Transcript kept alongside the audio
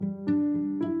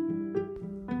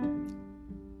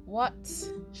What's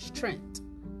strength?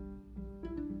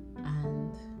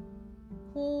 And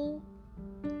who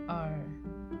are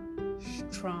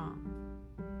strong?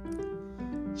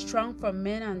 Strong for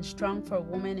men and strong for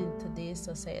women in today's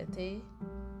society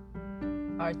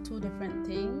are two different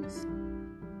things,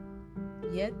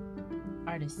 yet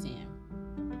are the same.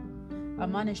 A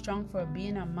man is strong for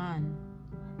being a man,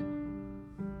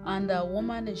 and a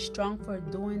woman is strong for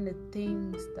doing the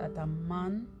things that a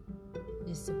man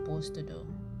is supposed to do.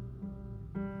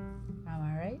 Am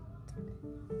I right?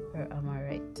 Or am I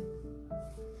right?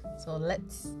 So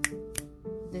let's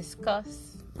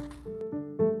discuss